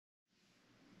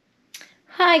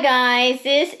Hi guys,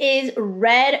 this is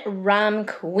Red Rum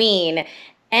Queen,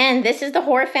 and this is the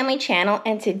Horror Family channel,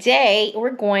 and today we're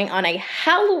going on a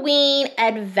Halloween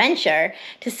adventure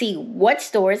to see what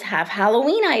stores have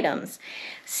Halloween items.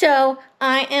 So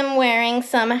I am wearing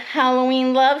some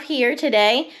Halloween love here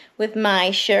today with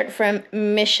my shirt from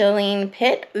Michelin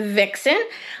Pit Vixen.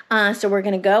 So we're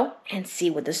gonna go and see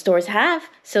what the stores have,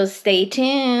 so stay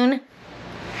tuned.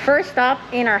 First up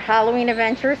in our Halloween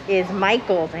adventures is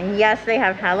Michael's, and yes, they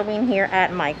have Halloween here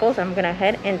at Michael's. I'm gonna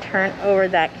head and turn over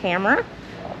that camera.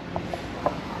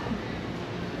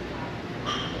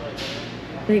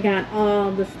 They got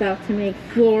all the stuff to make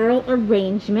floral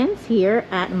arrangements here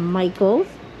at Michael's.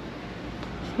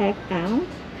 Check out.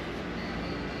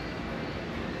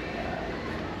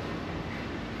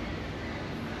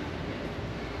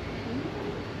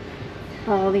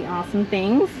 All the awesome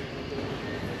things.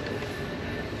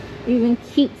 Even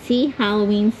cutesy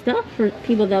Halloween stuff for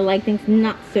people that like things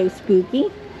not so spooky.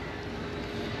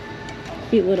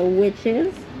 Cute little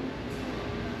witches.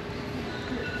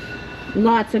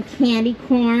 Lots of candy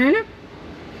corn.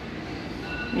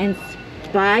 And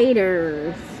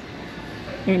spiders.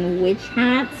 And witch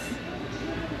hats.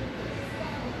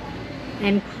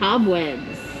 And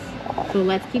cobwebs. So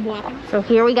let's keep walking. So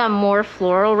here we got more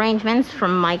floral arrangements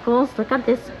from Michael's. Look at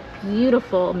this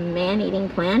beautiful man-eating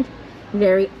plant.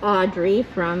 Very Audrey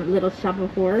from Little Shop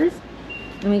of Horrors.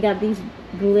 And we got these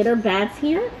glitter bats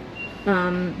here.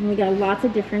 We got lots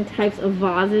of different types of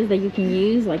vases that you can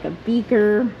use, like a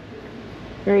beaker,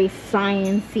 very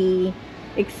science-y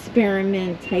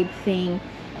experiment type thing.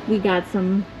 We got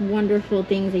some wonderful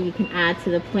things that you can add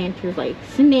to the planters, like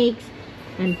snakes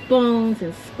and bones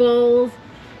and skulls.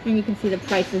 And you can see the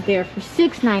prices there for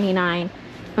 $6.99.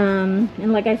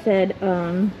 And like I said,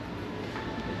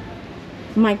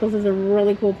 Michael's is a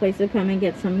really cool place to come and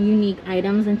get some unique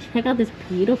items. And check out this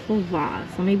beautiful vase.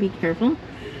 Let me be careful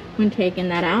when taking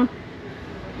that out.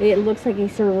 It looks like a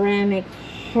ceramic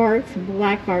heart,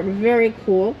 black heart. Very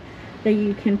cool that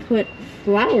you can put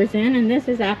flowers in. And this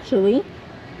is actually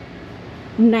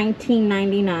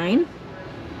 $19.99.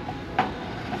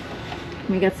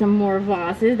 We got some more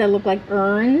vases that look like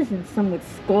urns, and some with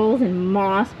skulls and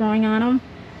moss growing on them.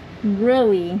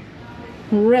 Really,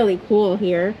 really cool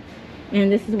here. And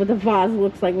this is what the vase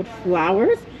looks like with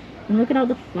flowers. And look at all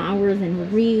the flowers and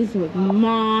wreaths with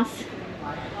moss.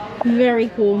 Very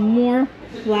cool. More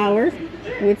flowers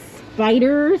with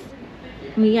spiders.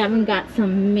 We haven't got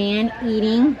some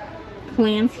man-eating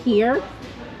plants here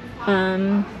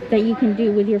that you can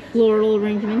do with your floral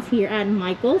arrangements here at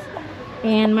Michael's.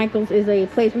 And Michael's is a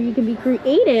place where you can be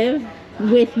creative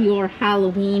with your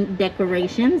Halloween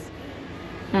decorations.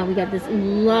 We got this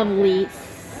lovely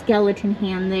skeleton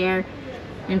hand there,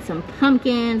 and some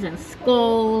pumpkins and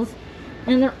skulls,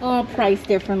 and they're all priced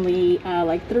differently,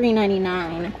 like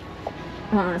 $3.99.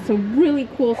 So really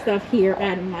cool stuff here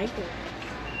at Michael's.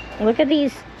 Look at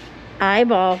these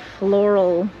eyeball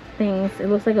floral things. It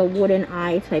looks like a wooden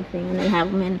eye type thing, and they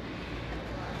have them in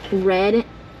red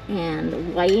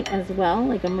and white as well,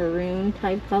 like a maroon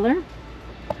type color.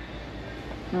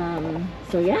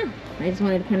 So yeah, I just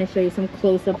wanted to kind of show you some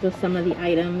close-ups of some of the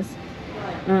items.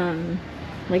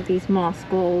 Like these moss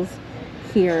skulls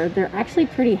here, they're actually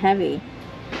pretty heavy.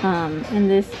 And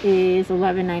this is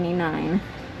 $11.99.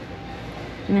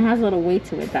 And it has a little weight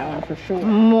to it, that one for sure.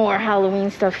 More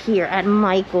Halloween stuff here at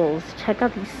Michael's. Check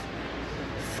out these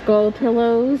skull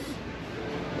pillows.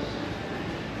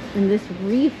 And this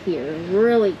wreath here,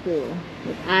 really cool,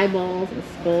 with eyeballs and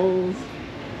skulls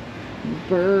and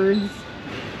birds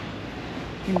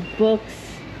and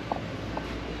books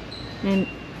and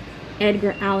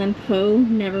Edgar Allan Poe,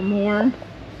 Nevermore,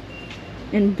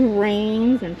 and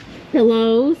brains and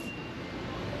pillows.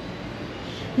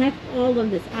 Check all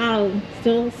of this out.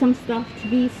 Still some stuff to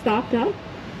be stocked up,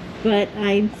 but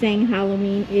I'm saying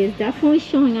Halloween is definitely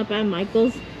showing up at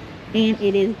Michael's. And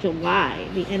it is July,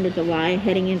 the end of July,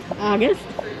 heading into August.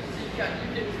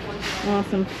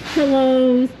 Awesome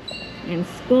pillows and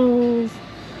skulls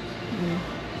and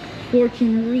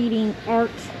fortune reading art.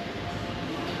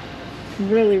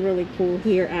 Really, really cool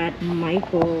here at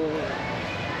Michael's.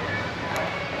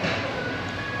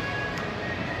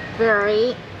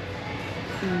 Very,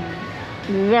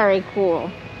 very cool.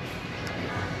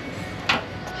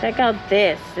 Check out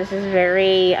this. This is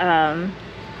very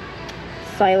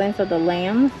Silence of the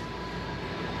Lambs,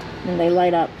 and they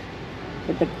light up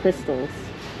with the crystals.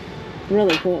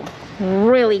 Really cool.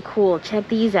 Really cool. Check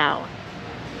these out.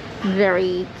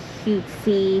 Very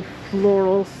cutesy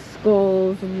floral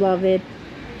skulls. Love it.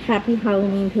 Happy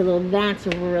Halloween pillow. That's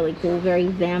really cool. Very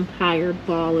vampire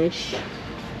ballish.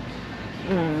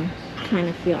 kind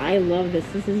of feel. I love this.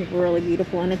 This is really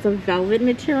beautiful, and it's a velvet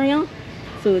material,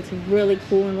 so it's really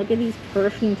cool. And look at these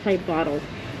perfume type bottles.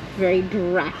 Very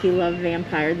Dracula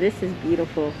vampire. This is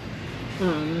beautiful.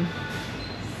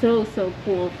 So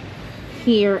cool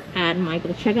here at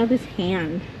Michael's. Check out this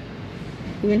hand.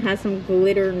 Even has some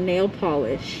glitter nail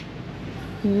polish.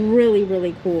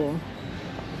 Really cool.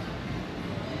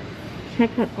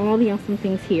 Check out all the awesome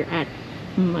things here at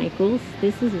Michael's.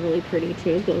 This is really pretty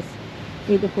too. It goes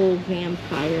with the whole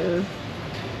vampire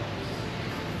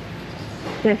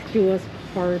death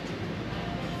part.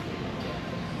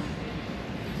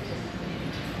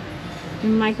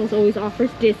 And Michael's always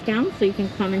offers discounts, so you can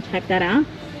come and check that out.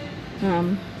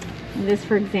 This,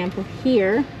 for example,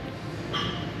 here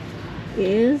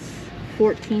is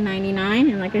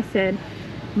 $14.99, and like I said,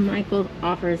 Michael's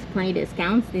offers plenty of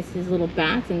discounts. This is little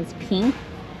bats, and it's pink.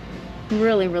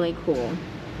 Really cool.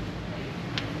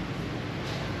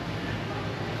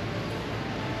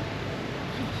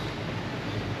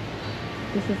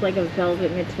 This is like a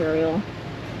velvet material.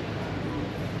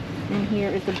 And here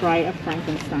is the Bride of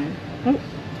Frankenstein. Oh,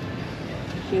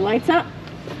 she lights up.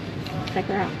 Check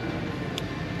her out.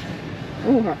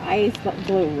 Oh, her eyes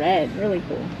glow red. Really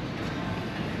cool.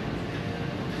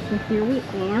 So here we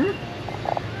are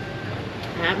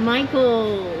at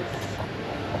Michael's.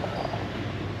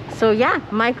 So yeah,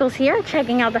 Michael's here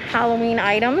checking out the Halloween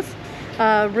items.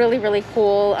 Really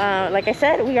cool. Like I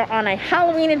said, we are on a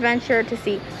Halloween adventure to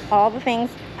see all the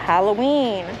things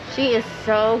Halloween. She is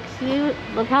so cute.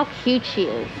 Look how cute she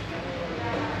is.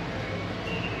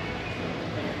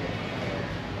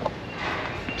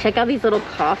 Check out these little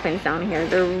coffins down here.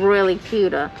 They're really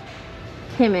cute.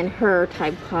 Him and her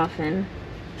type coffin.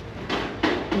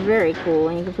 Very cool.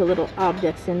 And you can put little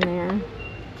objects in there. And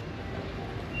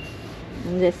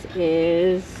this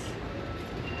is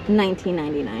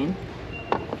 $19.99.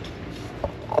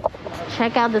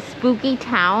 Check out the spooky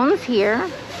towns here.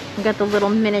 We got the little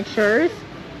miniatures.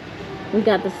 We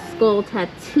got the skull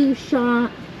tattoo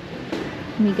shop.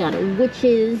 We got a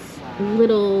witch's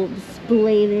little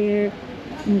display there.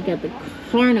 And we got the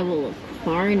Carnival of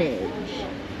Carnage.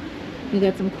 We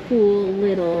got some cool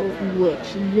little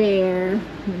witch there.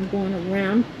 I'm going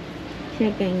around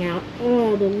checking out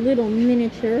all the little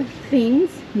miniature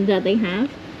things that they have.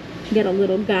 We got a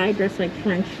little guy dressed like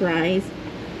French fries.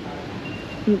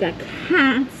 We got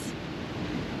cats.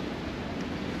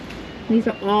 These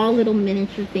are all little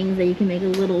miniature things that you can make a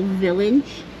little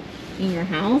village in your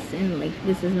house. And like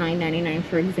this is $9.99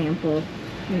 for example.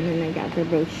 And then they got their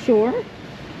brochure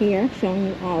here showing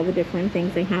you all the different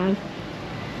things they have.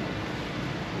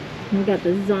 We got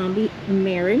the zombie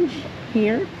marriage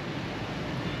here.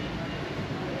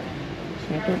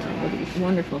 Check out all these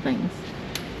wonderful things.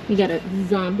 We got a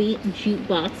zombie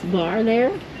jukebox bar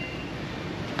there.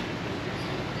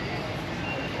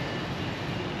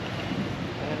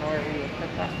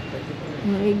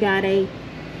 We got a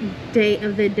Day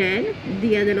of the Dead,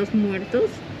 Dia de los Muertos.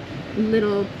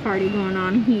 Little party going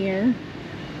on here.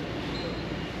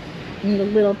 And the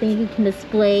little thing you can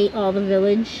display all the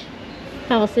village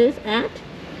houses at.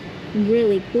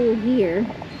 Really cool here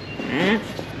at.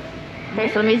 Okay,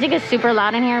 so the music is super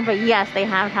loud in here, but yes, they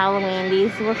have Halloween.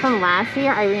 These were from last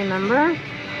year, I remember.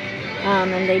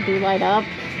 And they do light up.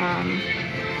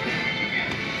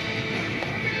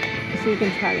 So you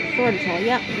can try to sort of tell.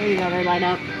 Yep, there you go, they light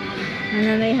up. And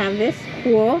then they have this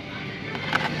cool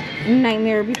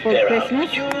Nightmare Before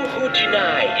Christmas. There are few who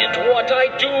deny it. What I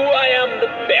do, I am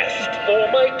the best. For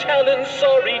my talents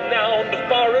are renowned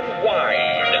far and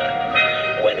wide.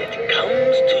 When it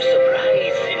comes to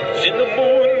surprises in the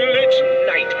moonlit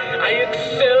night, I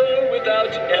excel without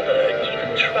ever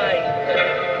even trying.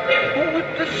 With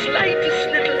the slightest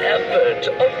little effort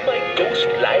of my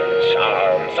ghost-like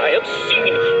charms, I have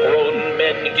seen grown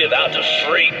men give out a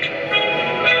shriek.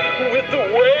 With the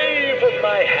wave of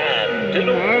my hand in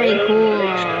a whirling mode, I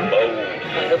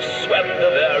have swept the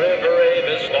very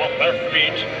bravest off their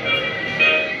feet.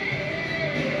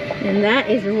 And that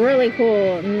is really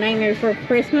cool. Nightmare Before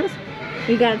Christmas.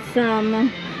 We got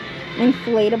some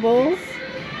inflatables.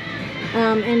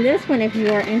 And this one, if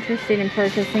you are interested in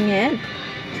purchasing it,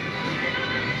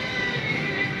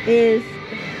 is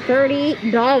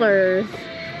 $30.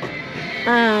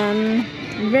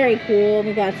 Very cool.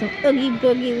 We got some Oogie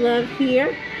Boogie love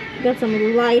here. We got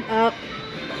some light up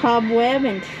cobweb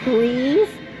and trees.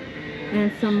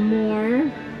 And some more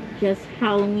just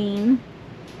Halloween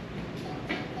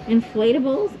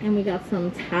inflatables. And we got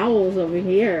some towels over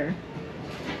here.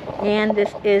 And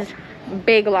this is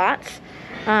Big Lots.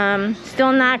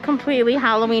 Still not completely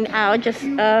Halloween out, just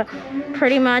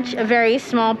pretty much a very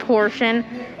small portion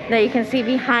that you can see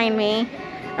behind me.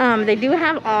 They do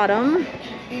have autumn,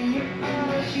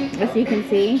 as you can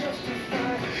see.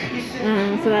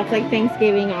 So that's like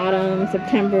Thanksgiving, autumn,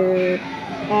 September,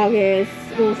 August,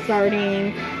 school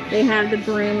starting. They have the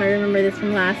broom. I remember this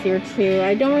from last year too.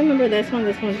 I don't remember this one.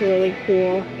 This one's really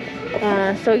cool.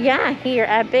 So yeah, here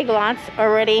at Big Lots,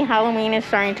 already Halloween is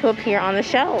starting to appear on the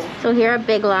shelves. So here at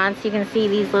Big Lots, you can see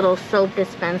these little soap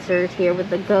dispensers here with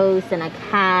the ghost and a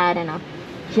cat and a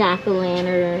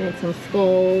jack-o'-lantern and some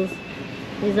skulls.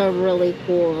 These are really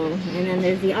cool. And then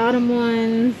there's the autumn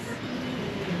ones.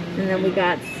 And then we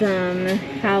got some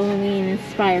Halloween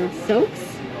inspired soaps.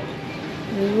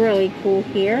 Really cool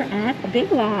here at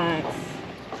Big Lots.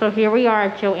 So here we are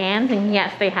at Joann's, and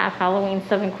yes, they have Halloween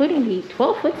stuff, including the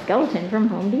 12-foot skeleton from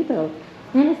Home Depot.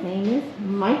 And his name is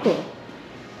Michael.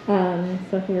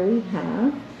 So here we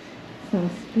have some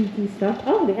spooky stuff.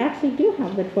 Oh, they actually do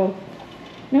have the 12.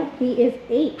 No, he is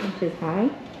 8 inches high.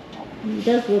 He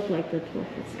does look like the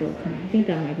 12-foot skeleton. I think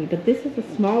that might be, but this is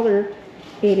a smaller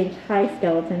 8-inch high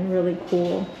skeleton. Really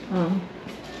cool.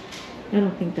 I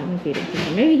don't think that one's 8 inches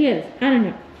high. Maybe he is. I don't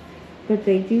know. But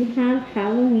they do have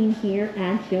Halloween here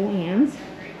at Joann's.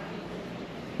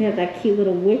 We have that cute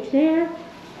little witch there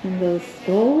and those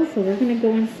skulls. So we're going to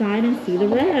go inside and see the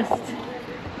rest.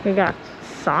 We got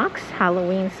socks,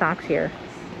 Halloween socks here.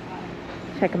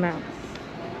 Check them out.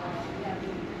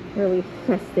 Really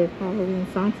festive Halloween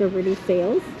socks. Already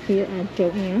sales here at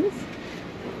Joann's.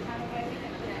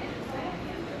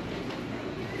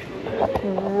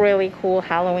 Really cool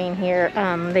Halloween here.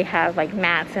 They have like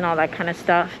mats and all that kind of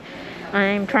stuff.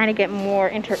 I'm trying to get more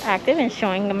interactive and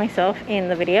showing them myself in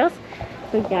the videos.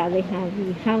 But yeah, they have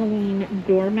the Halloween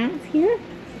doormats here.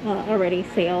 Already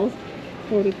sales,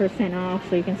 40% off.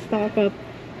 So you can stock up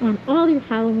on all your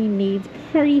Halloween needs.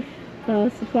 Party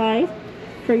supplies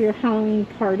for your Halloween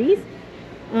parties.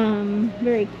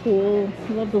 Very cool.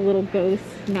 Love the little ghost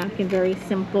napkin. Very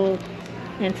simple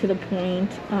and to the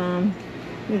point.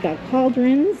 We got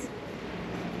cauldrons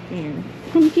and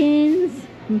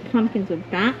pumpkins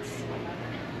with bats.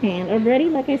 And already,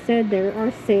 like I said, there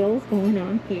are sales going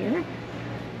on here.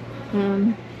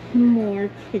 More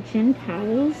kitchen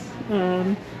towels.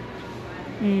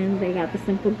 And they got the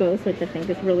simple ghost, which I think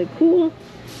is really cool.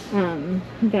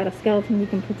 We got a skeleton you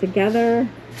can put together.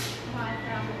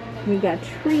 We got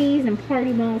trees and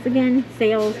party balls. Again,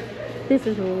 sales. This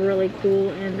is really cool,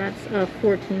 and that's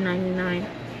 $14.99.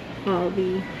 All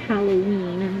the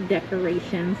Halloween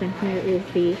decorations, and here is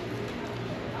the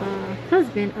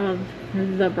husband of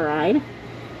the bride.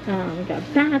 We got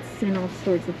bats and all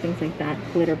sorts of things like that.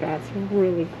 Glitter bats,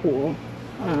 really cool.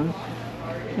 And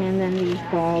then these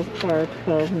balls are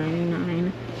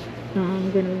 $12.99.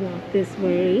 I'm gonna walk this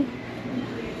way.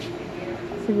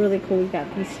 So really cool. We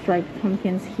got these striped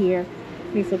pumpkins here.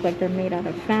 These look like they're made out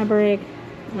of fabric.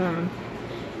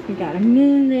 We got a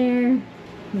moon there.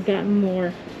 We got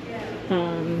more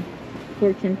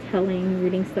fortune telling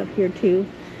reading stuff here too,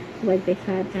 like they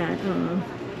had at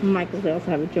Michael's. They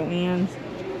also have at Joann's.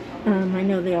 I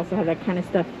know they also have that kind of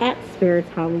stuff at Spirits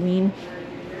Halloween.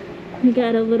 We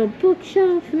got a little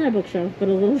bookshelf, not a bookshelf, but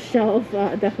a little shelf.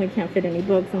 Definitely can't fit any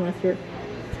books unless you're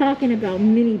talking about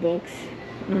mini books.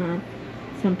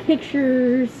 Some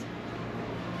pictures.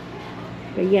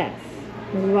 But yes,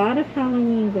 a lot of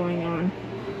Halloween going on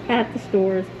at the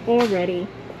stores already.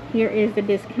 Here is the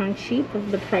discount sheet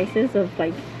of the prices of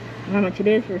like how much it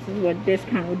is versus what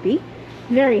discount would be.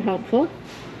 Very helpful.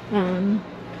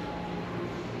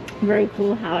 Very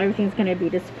cool how everything's going to be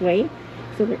displayed.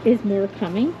 So there is more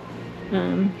coming.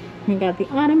 We got the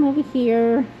autumn over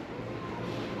here.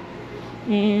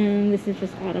 And this is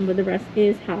just autumn, but the rest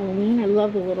is Halloween. I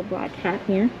love the little black cat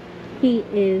here. He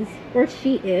is, or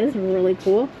she is, really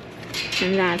cool.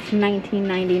 And that's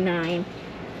 $19.99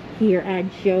 here at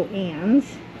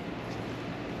Joann's.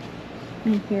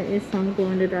 And here is some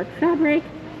glow-in-the-dark fabric.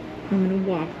 I'm going to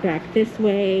walk back this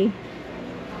way.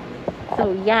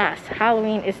 So yes,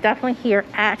 Halloween is definitely here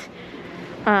at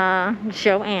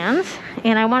Joann's.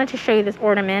 And I wanted to show you this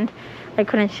ornament I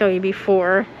couldn't show you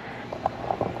before.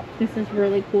 This is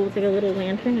really cool. It's like a little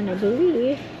lantern, and I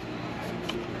believe,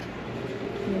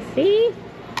 you see,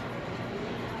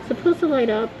 it's supposed to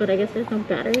light up, but I guess there's no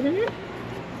batteries in it.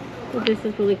 But this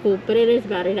is really cool. But it is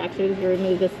battered actually, because you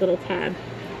remove this little tab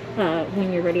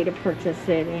when you're ready to purchase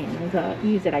it and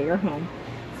use it at your home.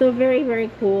 So very, very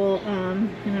cool. And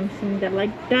I'm assuming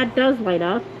that does light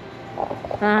up.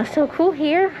 So cool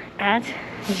here at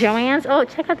Joann's. Oh,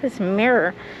 check out this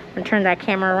mirror. I'm gonna turn that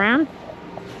camera around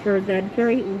for that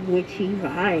very witchy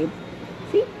vibe.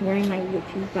 See, wearing my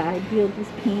witchy vibe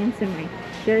Beetlejuice pants and my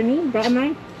journey. Brought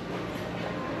my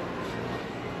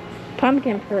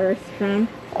pumpkin purse from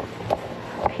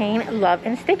Pain, Love,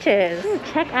 and Stitches.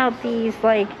 Check out these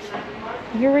like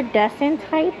iridescent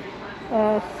type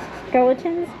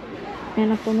skeletons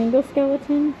and a flamingo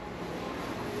skeleton.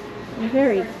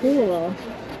 Very cool.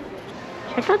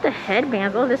 Check out the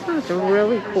headbands. Oh, this one's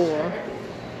really cool.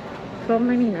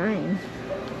 $12.99.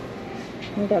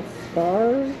 We got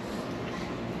scarves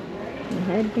and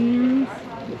headbands.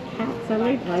 The cats. I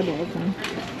like eyeballs on.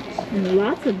 And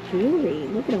lots of jewelry.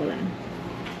 Look at all that.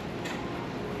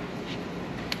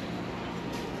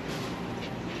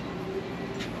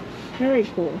 Very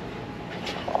cool.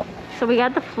 So we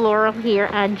got the floral here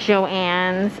at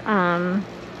Joann's.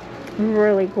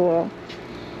 Really cool.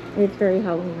 It's very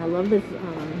Halloween. I love this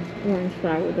orange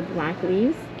flag with the black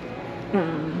leaves.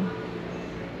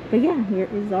 But yeah, here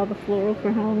is all the floral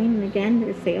for Halloween. And again,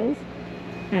 there's sales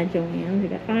at Joann's. We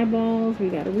got eyeballs, we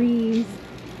got wreaths,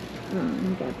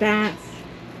 we got bats.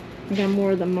 We got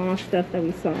more of the moss stuff that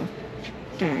we saw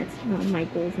at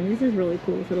Michael's. And this is really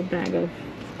cool. This little bag of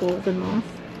skulls and moss.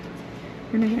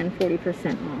 And again,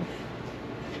 40% off.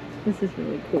 This is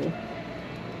really cool.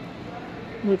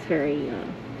 Looks very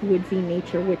woodsy,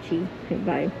 nature, witchy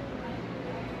vibe.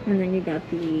 And then you got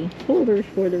the holders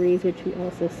for the wreaths, which we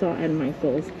also saw at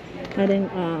Michael's. I didn't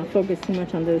focus too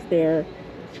much on those there.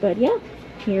 But yeah,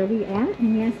 here we are.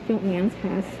 And yes, Joann's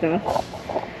has stuff.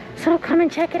 So come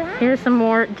and check it out. Here's some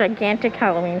more gigantic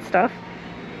Halloween stuff.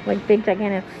 Like big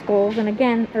gigantic skulls. And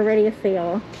again, already a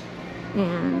sale.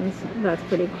 And that's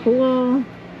pretty cool.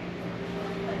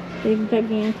 Big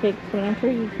gigantic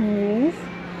lantern you can use.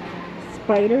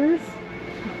 Spiders.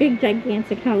 Big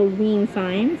gigantic Halloween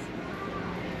signs.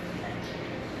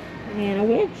 And a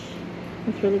witch.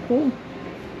 That's really cool.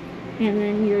 And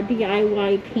then your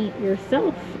DIY paint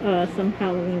yourself some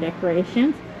Halloween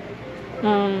decorations.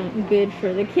 Good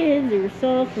for the kids or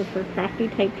yourself or for crafty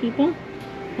type people.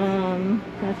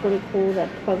 That's really cool. That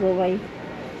puzzle like.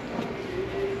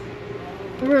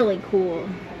 Really cool.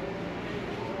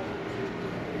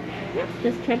 Yep,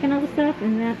 just checking out the stuff,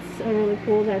 and that's really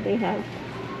cool that they have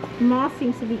moss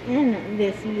seems to be in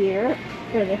this year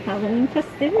for the Halloween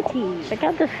festivities. Check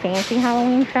out the fancy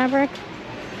Halloween fabric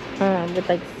with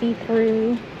like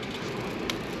see-through.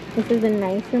 This is a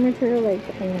nicer material, like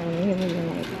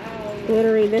like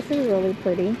glittery. This is really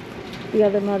pretty. The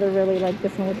other mother really liked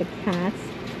this one with the cats.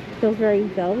 Feels very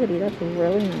velvety. That's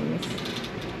really nice.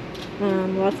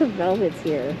 Lots of velvets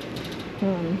here.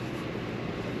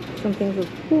 Some things with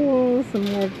cool, some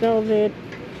more velvet.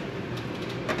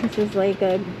 This is like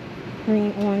a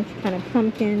green orange kind of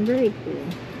pumpkin. Very cool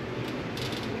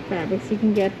fabrics you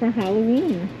can get for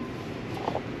Halloween.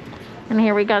 And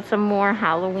here we got some more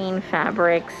Halloween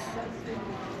fabrics.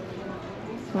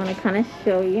 Just want to kind of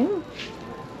show you.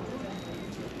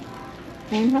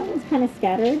 And Halloween's kind of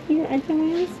scattered here at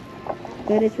Joann's,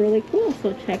 but it's really cool.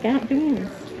 So check out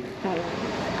Joann's.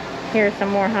 Here's some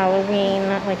more Halloween,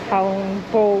 like Halloween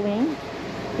bowling,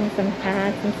 and some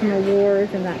hats and some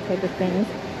awards and that type of thing.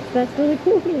 So that's really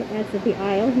cool here. That's at the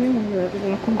aisle here when we're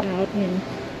walking out in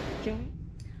Joann.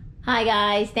 Hi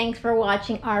guys, thanks for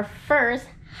watching our first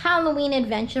Halloween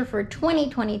adventure for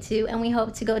 2022, and we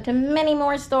hope to go to many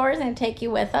more stores and take you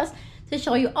with us to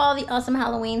show you all the awesome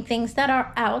Halloween things that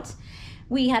are out.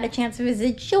 We had a chance to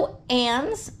visit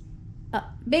Joann's,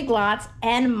 Big Lots,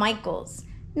 and Michael's.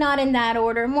 Not in that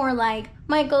order, more like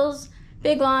Michael's,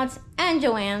 Big Lots, and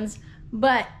Joann's,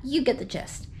 but you get the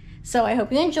gist. So I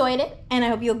hope you enjoyed it, and I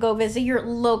hope you'll go visit your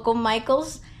local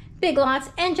Michael's, Big Lots,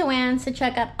 and Joann's to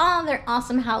check out all their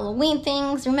awesome Halloween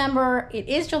things. Remember, it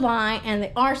is July, and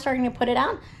they are starting to put it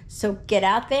out, so get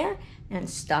out there and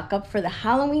stock up for the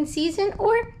Halloween season,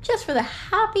 or just for the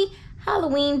happy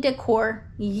Halloween decor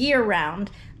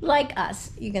year-round, like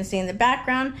us. You can see in the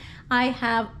background, I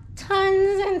have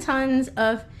tons and tons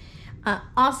of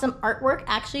awesome artwork,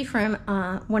 actually from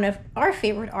one of our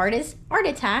favorite artists, Art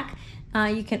Attack.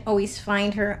 You can always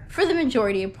find her for the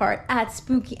majority of part at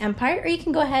Spooky Empire, or you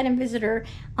can go ahead and visit her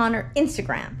on her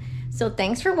Instagram. So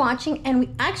thanks for watching, and we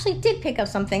actually did pick up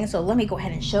something, so let me go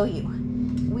ahead and show you.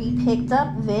 We picked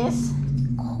up this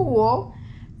cool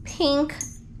pink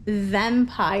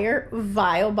vampire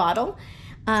vial bottle,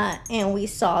 and we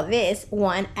saw this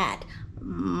one at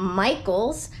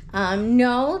Michael's.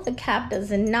 No, the cap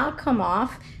does not come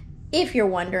off. If you're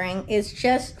wondering, it's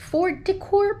just for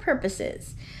decor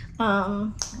purposes.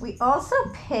 We also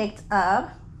picked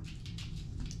up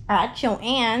at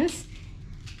Joann's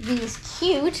these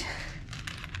cute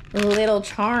little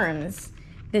charms.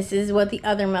 This is what the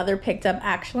other mother picked up,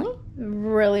 actually.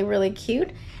 Really, really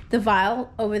cute. The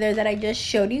vial over there that I just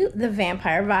showed you, the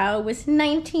vampire vial, was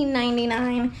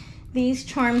 $19.99. These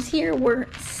charms here were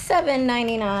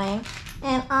 $7.99.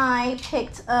 And I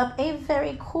picked up a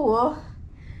very cool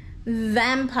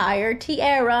vampire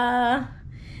tiara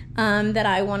that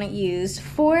I want to use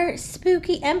for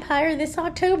Spooky Empire this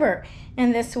October.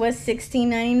 And this was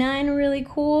 $16.99, really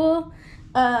cool.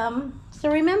 So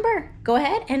remember, go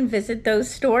ahead and visit those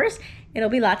stores. It'll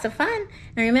be lots of fun.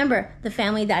 And remember, the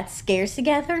family that scares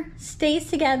together stays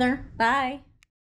together. Bye.